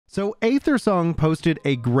So Aethersong posted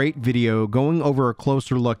a great video going over a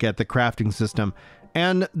closer look at the crafting system,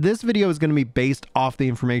 and this video is going to be based off the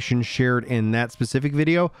information shared in that specific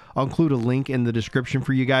video. I'll include a link in the description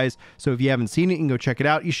for you guys, so if you haven't seen it, you can go check it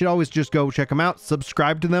out. You should always just go check them out,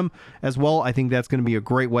 subscribe to them as well. I think that's going to be a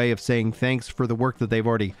great way of saying thanks for the work that they've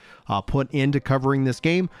already put into covering this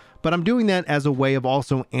game. But I'm doing that as a way of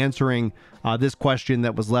also answering this question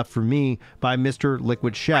that was left for me by Mr.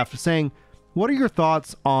 Liquid Chef, saying, what are your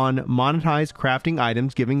thoughts on monetized crafting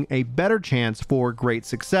items giving a better chance for great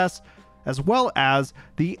success, as well as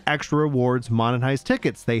the extra rewards monetized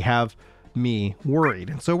tickets? They have me worried.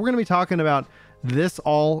 And so we're going to be talking about this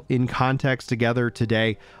all in context together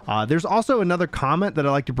today. There's also another comment that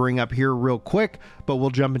I'd like to bring up here real quick, but we'll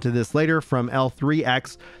jump into this later, from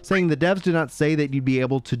L3X, saying the devs did not say that you'd be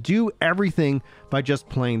able to do everything by just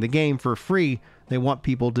playing the game for free. They want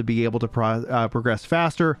people to be able to progress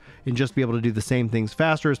faster and just be able to do the same things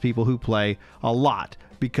faster as people who play a lot,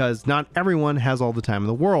 because not everyone has all the time in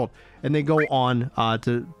the world. And they go on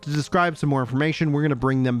to describe some more information. We're going to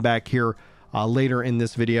bring them back here later in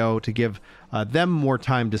this video to give them more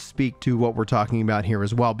time to speak to what we're talking about here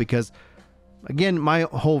as well, because again, my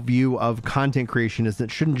whole view of content creation is that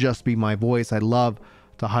it shouldn't just be my voice. I love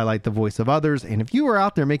to highlight the voice of others, and if you are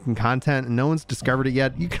out there making content and no one's discovered it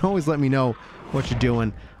yet, you can always let me know what you're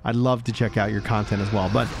doing. I'd love to check out your content as well.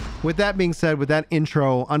 But with that being said, with that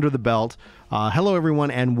intro under the belt, hello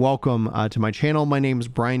everyone and welcome to my channel. My name is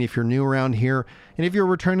Brian if you're new around here, and if you're a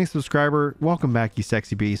returning subscriber, welcome back, you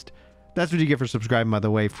sexy beast. That's what you get for subscribing, by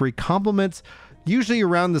the way. Free compliments, usually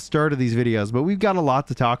around the start of these videos, but we've got a lot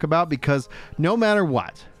to talk about, because no matter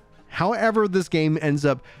what, however this game ends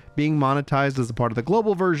up being monetized as a part of the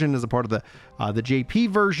global version, as a part of the JP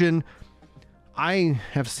version, I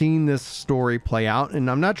have seen this story play out,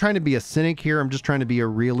 and I'm not trying to be a cynic here. I'm just trying to be a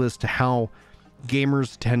realist to how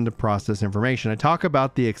gamers tend to process information. I talk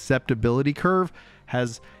about the acceptability curve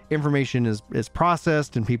as information is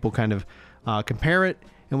processed and people kind of compare it.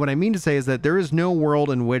 And what I mean to say is that there is no world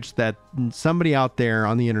in which that somebody out there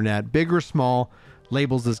on the internet, big or small,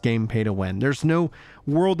 labels this game pay to win. There's no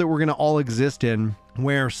world that we're going to all exist in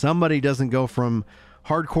where somebody doesn't go from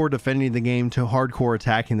hardcore defending the game to hardcore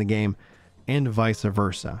attacking the game, and vice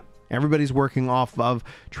versa. Everybody's working off of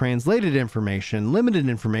translated information, limited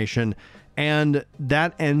information, and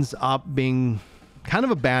that ends up being kind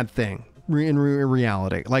of a bad thing in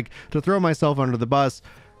reality. Like, to throw myself under the bus,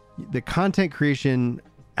 the content creation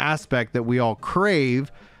aspect that we all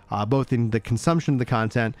crave, both in the consumption of the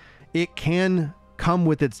content, it can come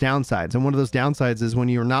with its downsides. And one of those downsides is when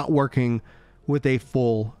you're not working with a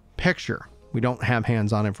full picture. We don't have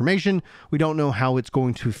hands-on information. We don't know how it's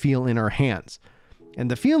going to feel in our hands.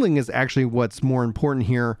 And the feeling is actually what's more important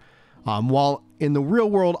here. While in the real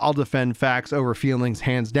world, I'll defend facts over feelings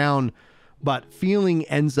hands down, but feeling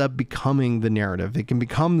ends up becoming the narrative. It can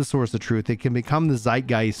become the source of truth. It can become the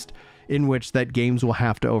zeitgeist in which that games will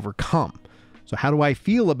have to overcome. So how do I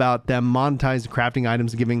feel about them monetizing crafting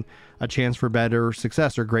items, giving a chance for better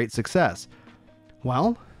success or great success?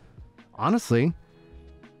 Well, honestly,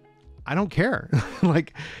 I don't care.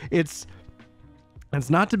 Like, it's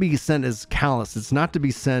not to be sent as callous. It's not to be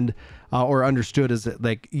sent or understood as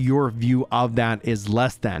like your view of that is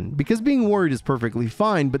less than, because being worried is perfectly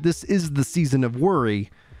fine, but this is the season of worry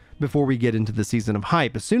before we get into the season of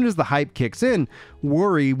hype. As soon as the hype kicks in,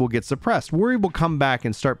 worry will get suppressed. Worry will come back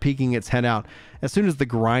and start peeking its head out as soon as the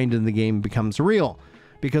grind in the game becomes real.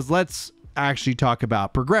 Because let's actually talk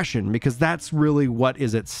about progression, because that's really what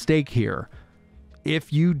is at stake here.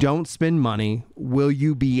 If you don't spend money, will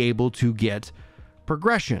you be able to get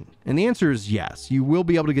progression? And the answer is yes. You will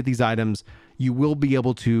be able to get these items. You will be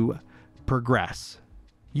able to progress.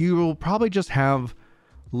 You will probably just have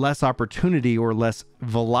less opportunity, or less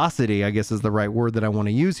velocity, I guess is the right word that I want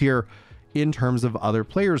to use here, in terms of other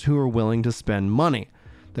players who are willing to spend money.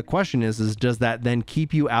 The question is does that then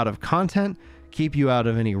keep you out of content, keep you out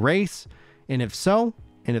of any race? And if so,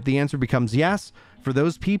 and if the answer becomes yes, for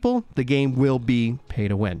those people, the game will be pay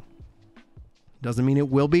to win. Doesn't mean it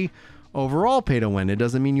will be overall pay to win. It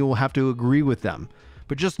doesn't mean you will have to agree with them.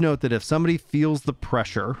 But just note that if somebody feels the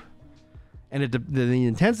pressure, and the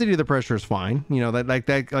intensity of the pressure is fine, you know, that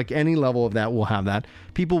like any level of that will have that,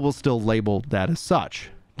 people will still label that as such.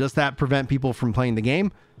 Does that prevent people from playing the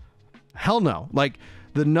game? Hell no. Like,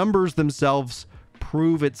 the numbers themselves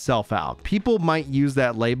prove itself out. People might use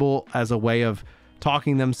that label as a way of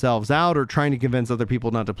talking themselves out or trying to convince other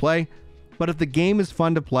people not to play. But if the game is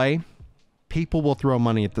fun to play, people will throw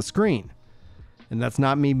money at the screen. And that's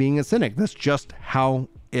not me being a cynic. That's just how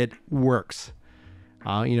it works.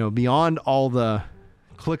 You know, beyond all the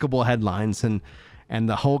clickable headlines and and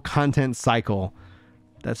the whole content cycle.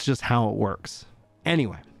 That's just how it works.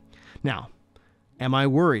 Anyway, now, am I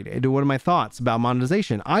worried? What are my thoughts about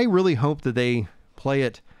monetization? I really hope that they play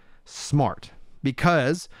it smart,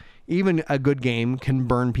 because even a good game can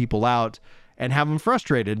burn people out and have them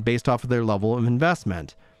frustrated based off of their level of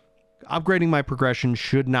investment. Upgrading my progression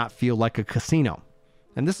should not feel like a casino.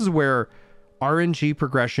 And this is where RNG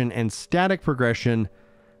progression and static progression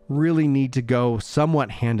really need to go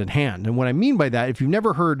somewhat hand in hand. And what I mean by that, if you've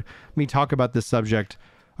never heard me talk about this subject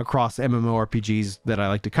across MMORPGs that I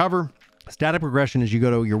like to cover, static progression is you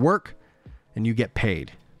go to your work and you get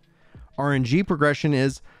paid. RNG progression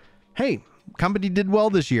is, hey, company did well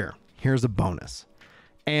this year, here's a bonus.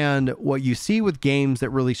 And what you see with games that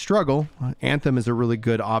really struggle, Anthem is a really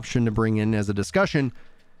good option to bring in as a discussion,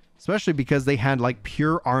 especially because they had like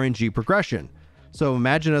pure RNG progression. So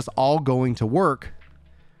imagine us all going to work,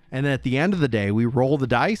 and then at the end of the day, we roll the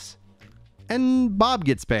dice and Bob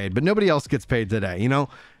gets paid, but nobody else gets paid today. You know,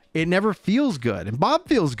 it never feels good. And Bob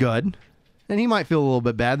feels good, and he might feel a little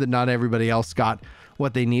bit bad that not everybody else got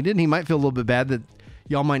what they needed. And he might feel a little bit bad that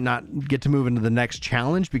y'all might not get to move into the next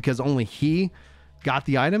challenge because only he got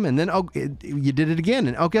the item. And then, you did it again.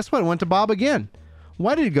 And guess what? It went to Bob again.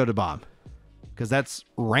 Why did it go to Bob? Because that's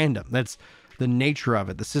random. That's the nature of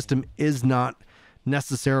it. The system is not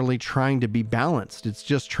necessarily trying to be balanced. It's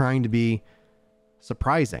just trying to be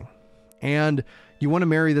surprising. And you want to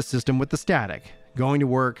marry the system with the static. Going to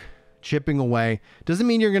work, chipping away. Doesn't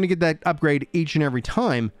mean you're going to get that upgrade each and every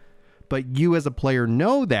time, but you as a player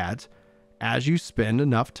know that as you spend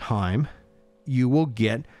enough time, you will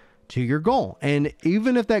get to your goal. And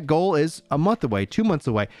even if that goal is a month away, 2 months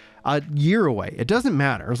away, a year away, it doesn't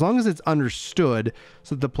matter as long as it's understood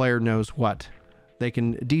so that the player knows what they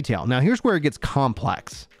can detail. Now, here's where it gets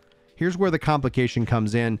complex. Here's where the complication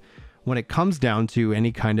comes in when it comes down to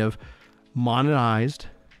any kind of monetized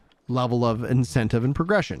level of incentive and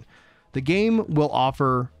progression. The game will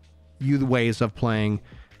offer you the ways of playing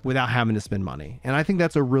without having to spend money. And I think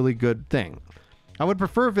that's a really good thing. I would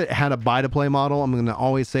prefer if it had a buy to play model. I'm going to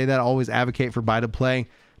always say that, always advocate for buy to play,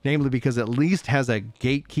 namely because at least has a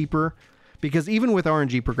gatekeeper. Because even with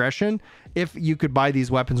RNG progression, if you could buy these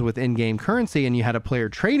weapons with in-game currency and you had a player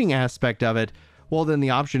trading aspect of it, well, then the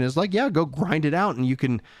option is like, yeah, go grind it out and you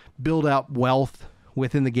can build out wealth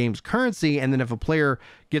within the game's currency. And then if a player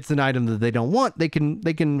gets an item that they don't want, they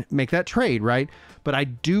can make that trade, right? But I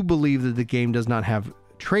do believe that the game does not have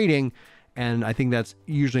trading. And I think that's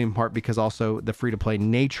usually in part because also the free-to-play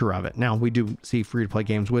nature of it. Now, we do see free-to-play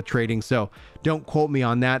games with trading, so don't quote me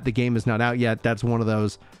on that. The game is not out yet. That's one of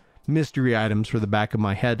those mystery items for the back of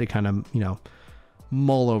my head to kind of,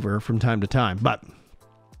 mull over from time to time. But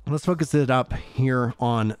let's focus it up here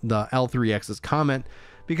on the L3X's comment,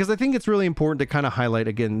 because I think it's really important to kind of highlight,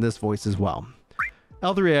 again, this voice as well.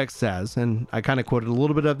 L3X says, and I kind of quoted a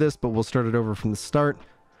little bit of this, but we'll start it over from the start.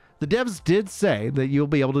 The devs did say that you'll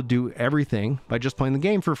be able to do everything by just playing the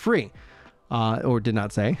game for free. Or did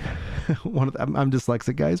not say. I'm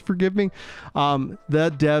dyslexic, guys. Forgive me.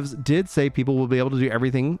 The devs did say people will be able to do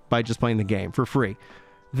everything by just playing the game for free.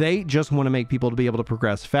 They just want to make people to be able to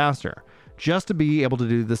progress faster. Just to be able to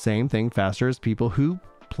do the same thing faster as people who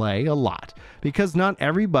play a lot. Because not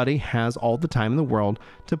everybody has all the time in the world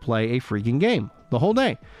to play a freaking game the whole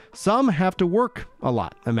day. Some have to work a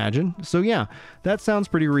lot, imagine. So yeah, that sounds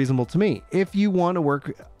pretty reasonable to me. If you want to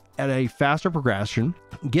work at a faster progression,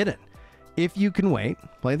 get it. If you can wait,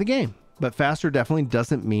 play the game. But faster definitely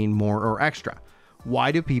doesn't mean more or extra.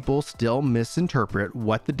 Why do people still misinterpret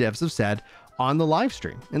what the devs have said on the live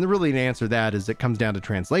stream? And the really answer to that is it comes down to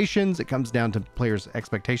translations. It comes down to players'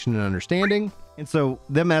 expectation and understanding. And so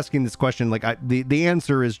them asking this question, like the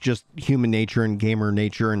answer is just human nature and gamer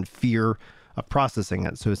nature and fear of processing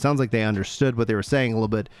it. So it sounds like they understood what they were saying a little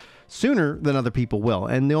bit sooner than other people will.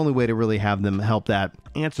 And the only way to really have them help that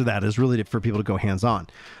answer that is really for people to go hands-on.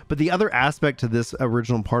 But the other aspect to this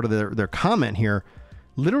original part of their comment here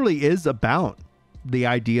literally is about the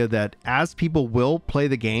idea that as people will play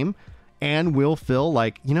the game and will feel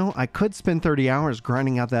like, I could spend 30 hours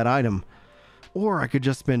grinding out that item, or I could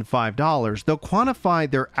just spend $5. They'll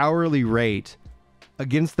quantify their hourly rate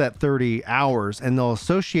against that 30 hours and they'll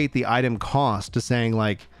associate the item cost to saying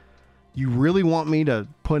like, you really want me to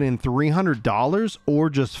put in $300 or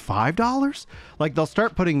just $5? Like they'll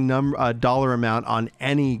start putting a dollar amount on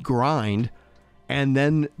any grind, and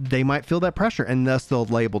then they might feel that pressure, and thus they'll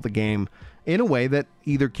label the game in a way that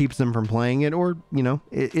either keeps them from playing it or,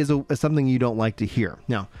 is something you don't like to hear.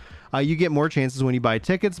 Now, You get more chances when you buy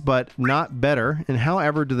tickets, but not better. And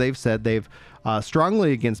however, they've said they've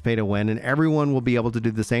strongly against pay to win, and everyone will be able to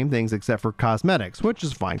do the same things except for cosmetics, which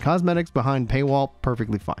is fine. Cosmetics behind paywall,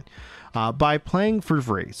 perfectly fine. By playing for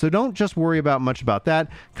free. So don't just worry about much about that.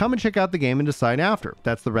 Come and check out the game and decide after.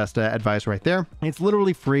 That's the best advice right there. It's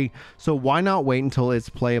literally free, so why not wait until it's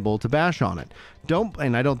playable to bash on it?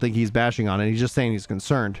 And I don't think he's bashing on it. He's just saying he's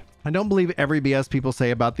concerned. I don't believe every BS people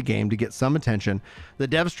say about the game to get some attention. The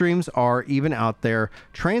dev streams are even out there,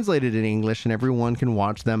 translated in English, and everyone can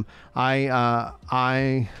watch them.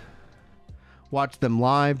 I watch them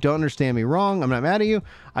live. Don't understand me wrong. I'm not mad at you.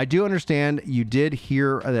 I do understand you did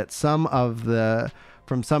hear that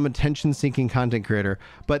from some attention-seeking content creator,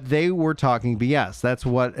 but they were talking BS. That's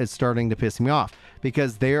what is starting to piss me off,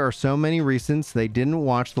 because there are so many recents. They didn't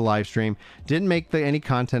watch the live stream, didn't make any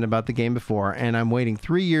content about the game before, and I'm waiting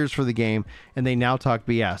 3 years for the game, and they now talk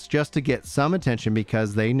BS just to get some attention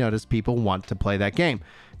because they notice people want to play that game.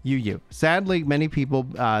 Sadly, many people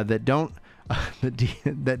that don't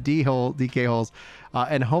DK holes,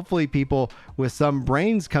 and hopefully people with some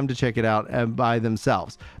brains come to check it out by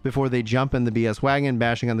themselves before they jump in the BS wagon,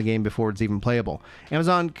 bashing on the game before it's even playable.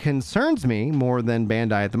 Amazon concerns me more than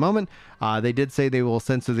Bandai at the moment. They did say they will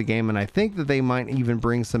censor the game, and I think that they might even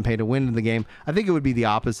bring some pay to win into the game. I think it would be the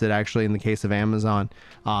opposite, actually, in the case of Amazon,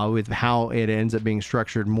 with how it ends up being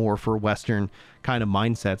structured more for Western kind of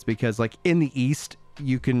mindsets, because like in the East,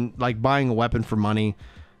 you can, like, buying a weapon for money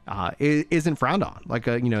isn't frowned on. Like,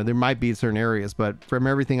 there might be certain areas, but from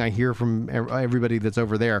everything I hear from everybody that's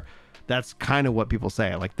over there, that's kind of what people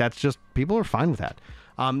say. Like, that's just, people are fine with that.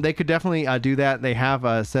 They could definitely do that. They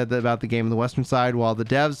have said that about the game on the Western side, while the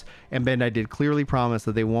devs and Bandai did clearly promise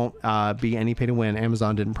that they won't be any pay to win.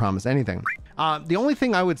 Amazon didn't promise anything. The only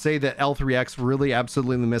thing I would say that L3X really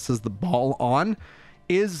absolutely misses the ball on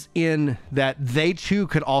is in that they too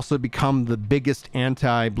could also become the biggest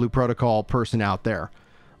anti-Blue Protocol person out there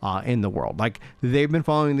in the world. Like, they've been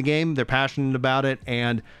following the game, they're passionate about it,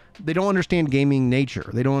 and they don't understand gaming nature.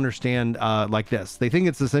 They don't understand like this. They think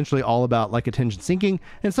it's essentially all about like attention seeking,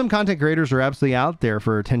 and some content creators are absolutely out there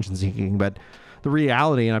for attention seeking, but the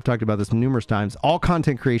reality, and I've talked about this numerous times, all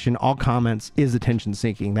content creation, all comments is attention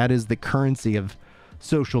seeking. That is the currency of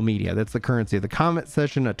social media. That's the currency of the comment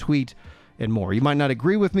session, a tweet, and more. You might not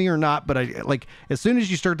agree with me or not, but as soon as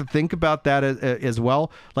you start to think about that as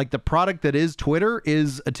well, like, the product that is Twitter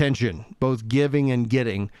is attention, both giving and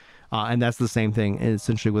getting. And that's the same thing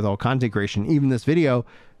essentially with all content creation. Even this video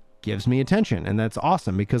gives me attention, and that's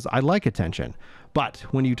awesome because I like attention. But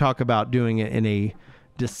when you talk about doing it in a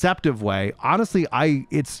deceptive way, honestly,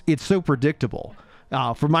 it's so predictable.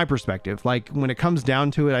 From my perspective, like, when it comes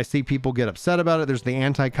down to it, I see people get upset about it. There's the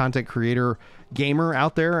anti-content creator gamer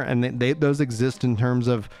out there, and those exist in terms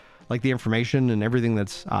of like the information and everything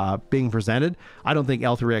that's being presented. I don't think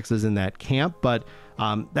L3X is in that camp, but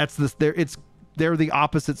they're the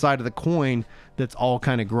opposite side of the coin that's all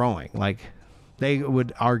kind of growing. Like, they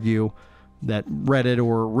would argue that Reddit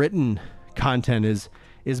or written content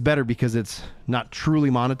is better because it's not truly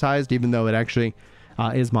monetized, even though it actually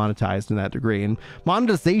is monetized in that degree. And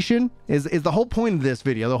monetization is the whole point of this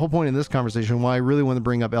video, the whole point of this conversation, why I really want to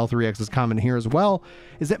bring up L3X's comment here as well,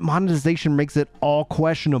 is that monetization makes it all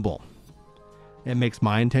questionable. It makes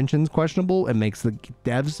my intentions questionable. It makes the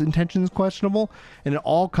devs' intentions questionable. And it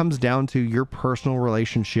all comes down to your personal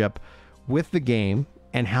relationship with the game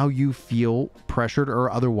and how you feel pressured or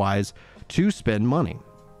otherwise to spend money.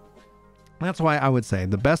 That's why I would say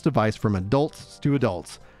the best advice from adults to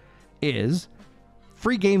adults is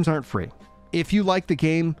free games aren't free. If you like the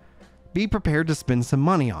game, be prepared to spend some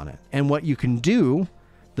money on it. And what you can do,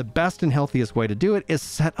 the best and healthiest way to do it, is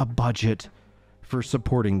set a budget for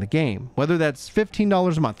supporting the game. Whether that's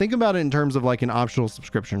 $15 a month. Think about it in terms of like an optional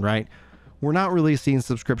subscription, right? We're not really seeing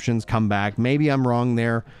subscriptions come back. Maybe I'm wrong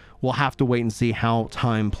there. We'll have to wait and see how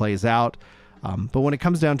time plays out. But when it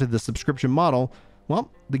comes down to the subscription model, well,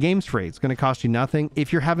 the game's free. It's going to cost you nothing.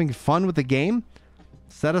 If you're having fun with the game,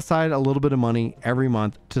 set aside a little bit of money every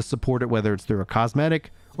month to support it, whether it's through a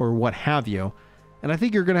cosmetic or what have you. And I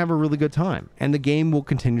think you're going to have a really good time. And the game will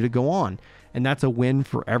continue to go on. And that's a win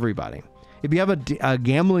for everybody. If you have a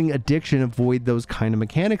gambling addiction, avoid those kind of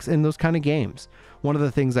mechanics in those kind of games. One of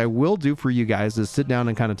the things I will do for you guys is sit down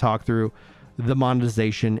and kind of talk through the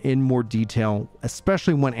monetization in more detail,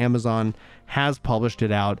 especially when Amazon has published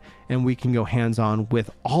it out and we can go hands-on with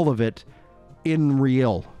all of it in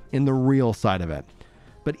the real side of it.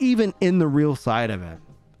 But even in the real side of it,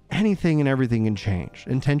 anything and everything can change.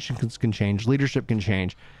 Intentions can change. Leadership can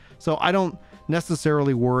change. So I don't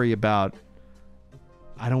necessarily worry about it.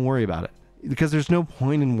 because there's no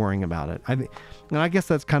point in worrying about it. And I guess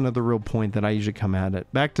that's kind of the real point that I usually come at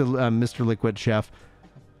it. Back to Mr. Liquid Chef.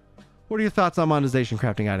 What are your thoughts on monetization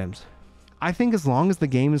crafting items? I think as long as the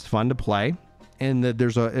game is fun to play and that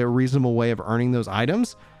there's a reasonable way of earning those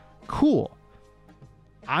items, cool.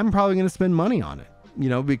 I'm probably going to spend money on it, you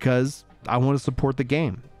know, because I want to support the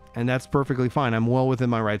game, and that's perfectly fine. I'm well within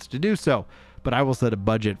my rights to do so, but I will set a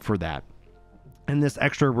budget for that. And this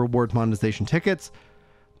extra rewards monetization tickets,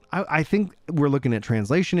 I think we're looking at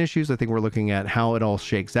translation issues. I think we're looking at how it all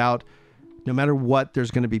shakes out. No matter what,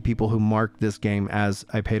 there's going to be people who mark this game as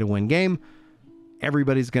a pay-to-win game.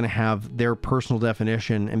 Everybody's going to have their personal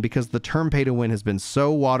definition. And because the term pay-to-win has been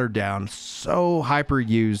so watered down, so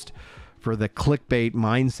hyper-used for the clickbait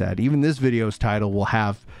mindset, even this video's title will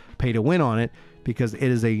have pay-to-win on it because it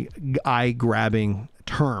is a eye-grabbing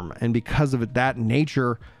term. And because of that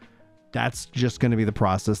nature, that's just going to be the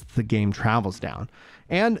process the game travels down.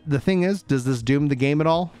 And the thing is, does this doom the game at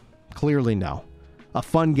all? Clearly no. A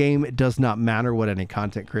fun game, it does not matter what any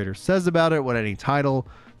content creator says about it, what any title,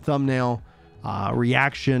 thumbnail,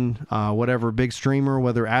 reaction, whatever big streamer,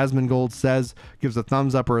 whether Asmongold says, gives a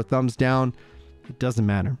thumbs up or a thumbs down. It doesn't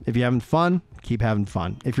matter. If you're having fun, keep having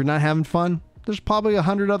fun. If you're not having fun, there's probably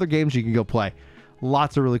 100 other games you can go play.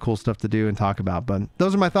 Lots of really cool stuff to do and talk about. But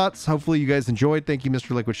those are my thoughts. Hopefully you guys enjoyed. Thank you,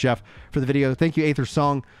 Mr. Liquid Chef, for the video. Thank you, Aether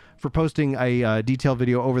Song, for posting a detailed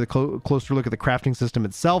video over the closer look at the crafting system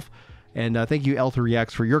itself. And thank you,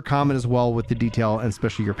 L3X, for your comment as well with the detail and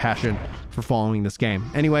especially your passion for following this game.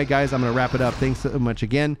 Anyway, guys, I'm going to wrap it up. Thanks so much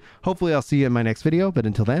again. Hopefully I'll see you in my next video. But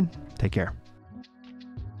until then, take care.